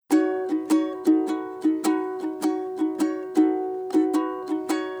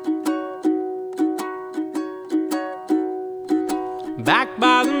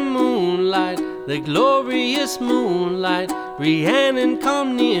the glorious moonlight. Rhiannon,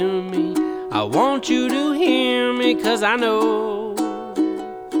 come near me. I want you to hear me, 'cause I know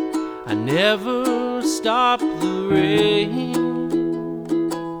I never stop the rain.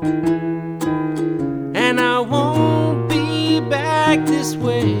 And I won't be back this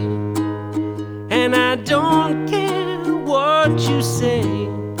way, and I don't care what you say,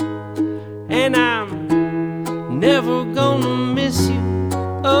 and I'm never gonna miss you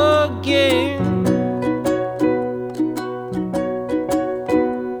again.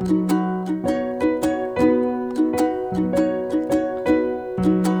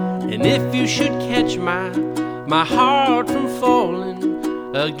 And if you should catch my heart from falling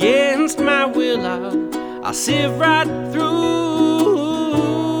against my will, I'll sieve right through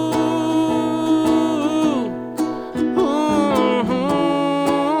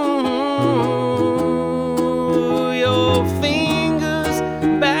your fingers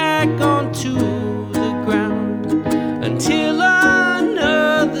back onto the ground until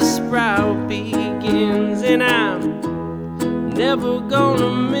another sprout begins, and I'm never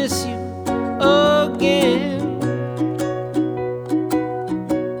gonna miss you again.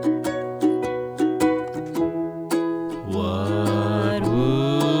 What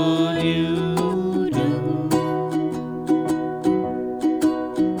would you do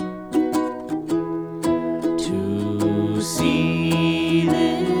to see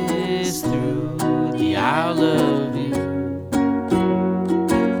this through? I love you.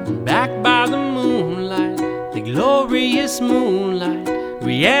 Back by the moonlight, the glorious moonlight.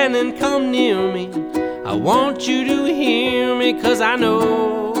 Rhiannon, come near me. I want you to hear me, 'cause I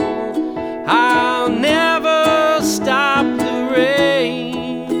know I'll never stop the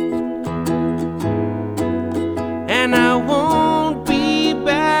rain. And I won't be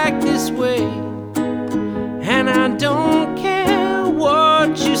back this way, and I don't care what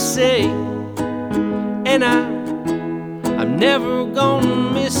you say, and I'm never gonna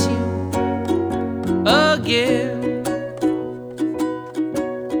miss you again.